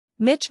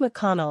Mitch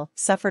McConnell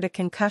suffered a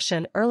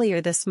concussion earlier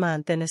this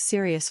month in a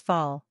serious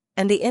fall,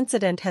 and the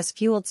incident has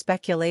fueled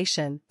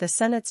speculation the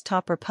Senate's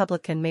top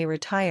Republican may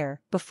retire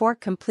before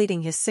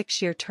completing his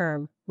 6-year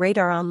term,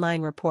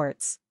 RadarOnline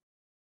reports.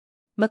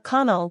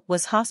 McConnell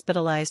was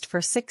hospitalized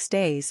for 6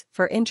 days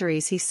for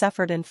injuries he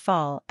suffered in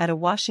fall at a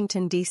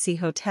Washington, D.C.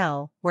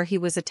 hotel where he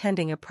was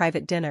attending a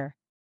private dinner.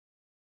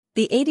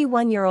 The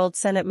 81-year-old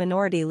Senate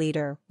Minority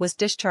Leader was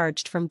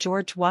discharged from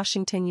George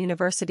Washington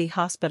University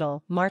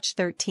Hospital March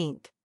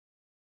 13.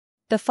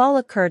 The fall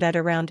occurred at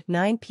around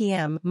 9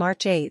 p.m.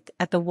 March 8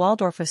 at the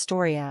Waldorf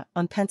Astoria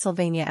on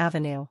Pennsylvania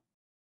Avenue.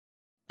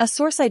 A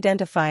source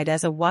identified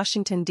as a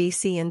Washington,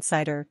 D.C.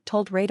 insider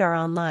told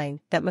RadarOnline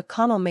that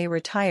McConnell may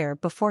retire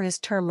before his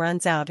term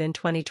runs out in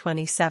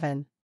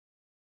 2027.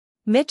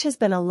 Mitch has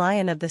been a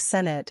lion of the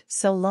Senate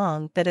so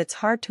long that it's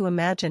hard to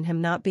imagine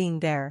him not being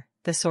there,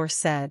 the source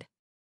said.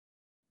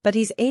 But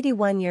he's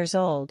 81 years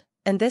old,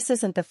 and this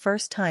isn't the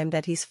first time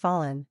that he's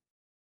fallen.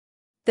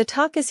 The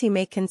talk is he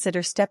may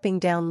consider stepping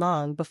down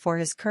long before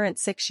his current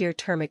 6-year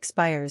term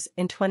expires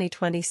in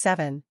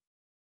 2027.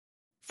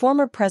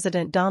 Former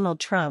President Donald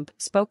Trump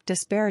spoke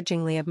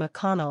disparagingly of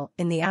McConnell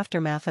in the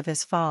aftermath of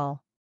his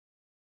fall.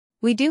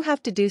 "We do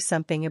have to do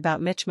something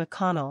about Mitch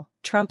McConnell,"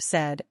 Trump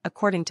said,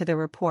 according to the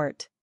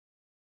report.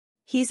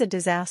 "He's a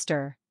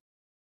disaster.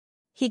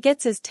 He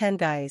gets his 10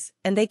 guys,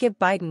 and they give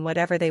Biden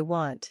whatever they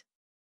want.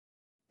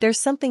 There's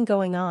something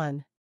going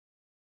on.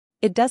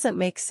 It doesn't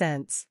make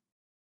sense.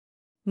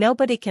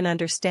 Nobody can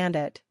understand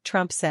it,"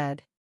 Trump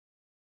said.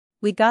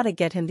 "We gotta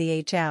get him the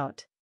H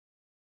out.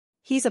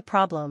 He's a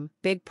problem,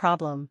 big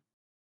problem.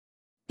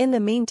 In the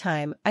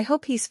meantime, I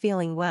hope he's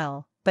feeling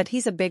well, but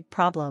he's a big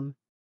problem."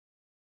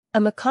 A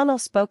McConnell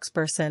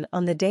spokesperson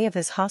on the day of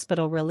his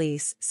hospital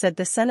release said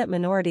the Senate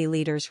Minority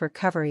Leader's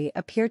recovery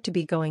appeared to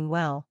be going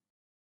well.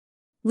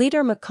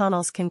 Leader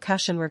McConnell's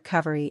concussion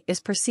recovery is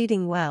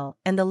proceeding well,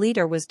 and the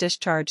leader was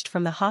discharged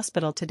from the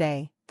hospital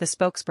today, the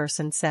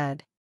spokesperson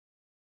said.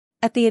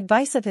 At the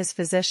advice of his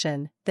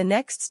physician, the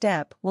next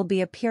step will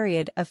be a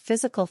period of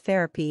physical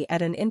therapy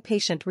at an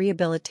inpatient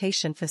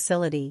rehabilitation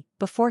facility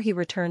before he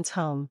returns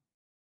home.